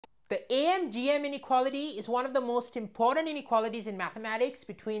The AM-GM inequality is one of the most important inequalities in mathematics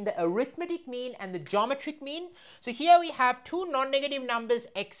between the arithmetic mean and the geometric mean. So here we have two non-negative numbers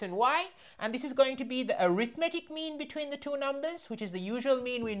x and y, and this is going to be the arithmetic mean between the two numbers, which is the usual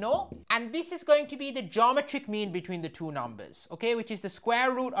mean we know, and this is going to be the geometric mean between the two numbers, okay, which is the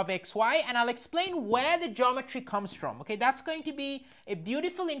square root of xy, and I'll explain where the geometry comes from, okay. That's going to be a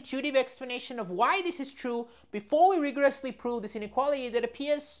beautiful intuitive explanation of why this is true before we rigorously prove this inequality that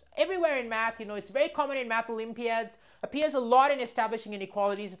appears everywhere in math. You know, it's very common in math Olympiads, appears a lot in establishing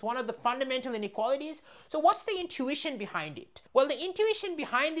inequalities. It's one of the fundamental inequalities. So what's the intuition behind it? Well, the intuition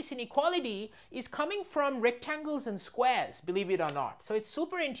behind this inequality is coming from rectangles and squares, believe it or not. So it's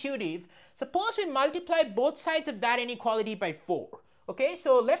super intuitive. Suppose we multiply both sides of that inequality by 4. Okay,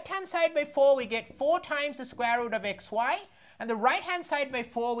 so left hand side by 4 we get 4 times the square root of xy, and the right hand side by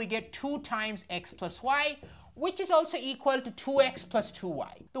 4 we get 2 times x plus y, which is also equal to 2x plus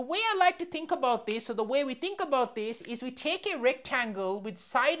 2y. The way I like to think about this, or the way we think about this, is we take a rectangle with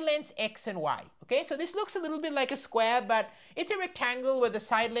side lengths x and y. Okay, so this looks a little bit like a square, but it's a rectangle where the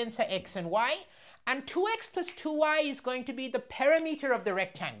side lengths are x and y, and 2x plus 2y is going to be the perimeter of the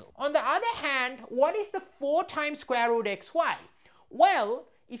rectangle. On the other hand, what is the 4 times square root xy? Well,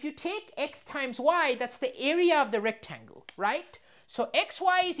 if you take x times y, that's the area of the rectangle, right? So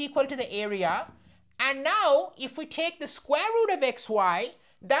xy is equal to the area. And now, if we take the square root of xy,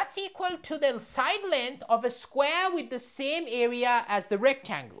 that's equal to the side length of a square with the same area as the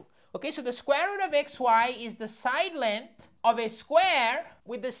rectangle. Okay, so the square root of xy is the side length of a square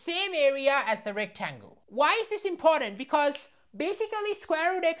with the same area as the rectangle. Why is this important? Because basically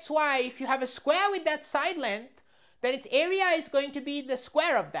square root xy, if you have a square with that side length, then its area is going to be the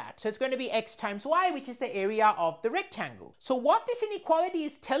square of that. So it's going to be x times y, which is the area of the rectangle. So what this inequality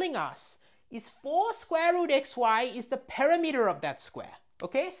is telling us is 4 square root xy is the perimeter of that square.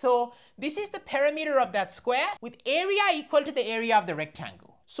 Okay, so this is the perimeter of that square with area equal to the area of the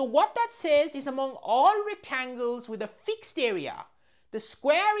rectangle. So what that says is among all rectangles with a fixed area, the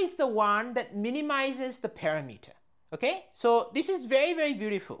square is the one that minimizes the perimeter. Okay, so this is very, very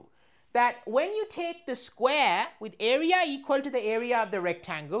beautiful. That when you take the square with area equal to the area of the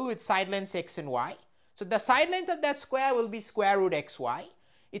rectangle with side lengths x and y, so the side length of that square will be square root xy.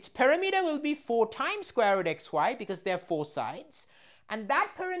 Its perimeter will be 4 times square root xy because there are 4 sides, and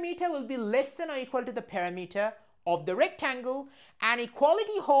that perimeter will be less than or equal to the perimeter of the rectangle, and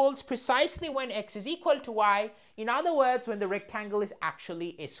equality holds precisely when x is equal to y, in other words when the rectangle is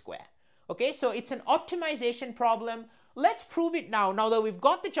actually a square. Okay, so it's an optimization problem. Let's prove it now. Now that we've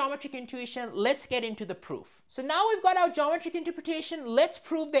got the geometric intuition, let's get into the proof. So now we've got our geometric interpretation, let's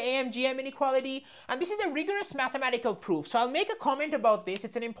prove the AM-GM inequality, and this is a rigorous mathematical proof. So I'll make a comment about this,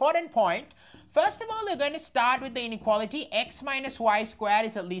 it's an important point. First of all, we're going to start with the inequality x minus y squared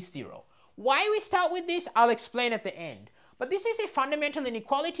is at least 0. Why we start with this, I'll explain at the end. But this is a fundamental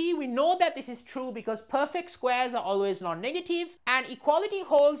inequality. We know that this is true because perfect squares are always non-negative, and equality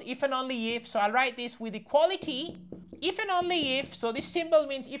holds if and only if. So I'll write this with equality if and only if. So this symbol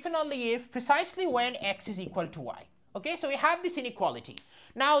means if and only if, precisely when x is equal to y. Okay, so we have this inequality.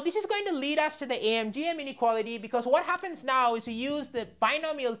 Now this is going to lead us to the AM-GM inequality, because what happens now is we use the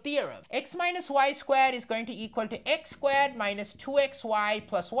binomial theorem. X minus y squared is going to equal to x squared minus 2xy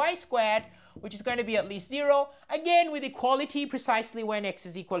plus y squared, which is going to be at least 0, again with equality precisely when x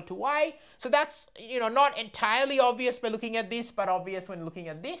is equal to y. So that's, you know, not entirely obvious by looking at this, but obvious when looking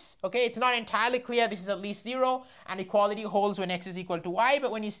at this. Okay, it's not entirely clear this is at least 0, and equality holds when x is equal to y,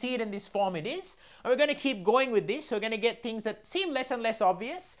 but when you see it in this form it is. And we're going to keep going with this, so we're going to get things that seem less and less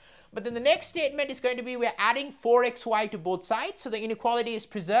obvious. But then the next statement is going to be we're adding 4xy to both sides, so the inequality is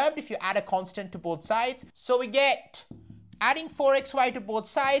preserved if you add a constant to both sides. So we get, adding 4xy to both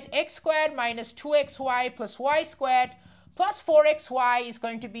sides, x squared minus 2xy plus y squared plus 4xy is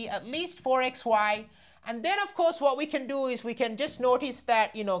going to be at least 4xy. And then of course what we can do is we can just notice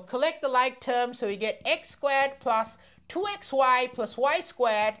that, you know, collect the like terms, so we get x squared plus 2xy plus y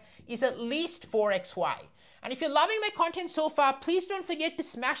squared is at least 4xy. And if you're loving my content so far, please don't forget to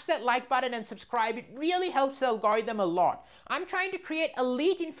smash that like button and subscribe. It really helps the algorithm a lot. I'm trying to create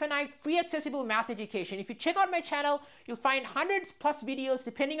elite, infinite, free accessible math education. If you check out my channel, you'll find hundreds plus videos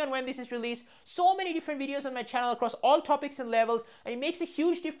depending on when this is released. So many different videos on my channel across all topics and levels, and it makes a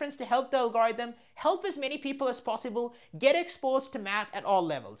huge difference to help the algorithm, help as many people as possible get exposed to math at all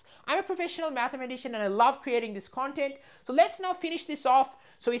levels. I'm a professional mathematician and I love creating this content. So let's now finish this off.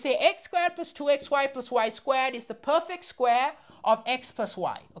 So we say x squared plus 2xy plus y squared is the perfect square of x plus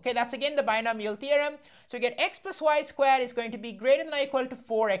y. Okay, that's again the binomial theorem. So we get x plus y squared is going to be greater than or equal to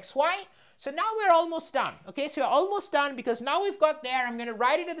 4xy. So now we're almost done. Okay, so we're almost done because now we've got there, I'm going to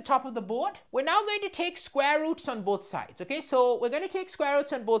write it at the top of the board. We're now going to take square roots on both sides. Okay, so we're going to take square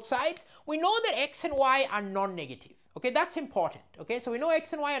roots on both sides. We know that x and y are non-negative. Okay, that's important. Okay, so we know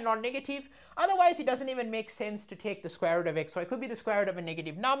x and y are non-negative. Otherwise, it doesn't even make sense to take the square root of x. So it could be the square root of a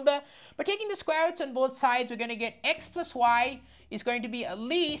negative number. But taking the square roots on both sides, we're going to get x plus y is going to be at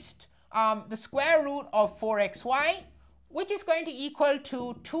least the square root of 4xy, which is going to equal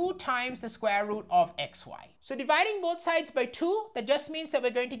to 2 times the square root of xy. So dividing both sides by 2, that just means that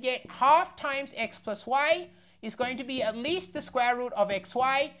we're going to get half times x plus y is going to be at least the square root of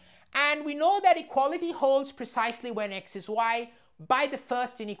xy. And we know that equality holds precisely when x is y by the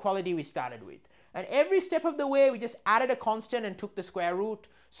first inequality we started with. And every step of the way, we just added a constant and took the square root.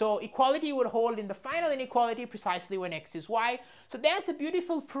 So equality would hold in the final inequality precisely when x is y. So there's the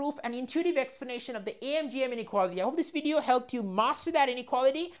beautiful proof and intuitive explanation of the AMGM inequality. I hope this video helped you master that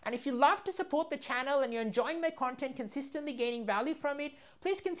inequality. And if you love to support the channel and you're enjoying my content, consistently gaining value from it,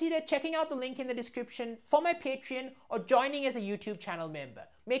 please consider checking out the link in the description for my Patreon or joining as a YouTube channel member.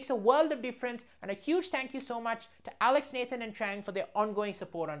 Makes a world of difference, and a huge thank you so much to Alex, Nathan, and Trang for their ongoing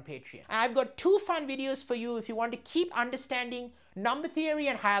support on Patreon. And I've got 2 fun videos for you if you want to keep understanding number theory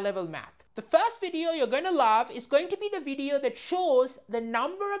and higher level math. The first video you're going to love is going to be the video that shows the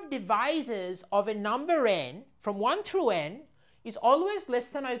number of divisors of a number n from 1 through n is always less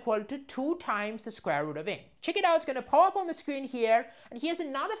than or equal to 2 times the square root of n. Check it out, it's going to pop up on the screen here. And here's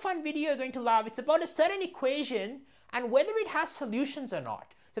another fun video you're going to love. It's about a certain equation and whether it has solutions or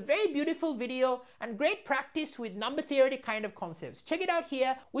not. It's a very beautiful video and great practice with number theoretic kind of concepts. Check it out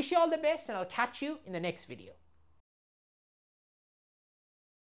here. Wish you all the best, and I'll catch you in the next video.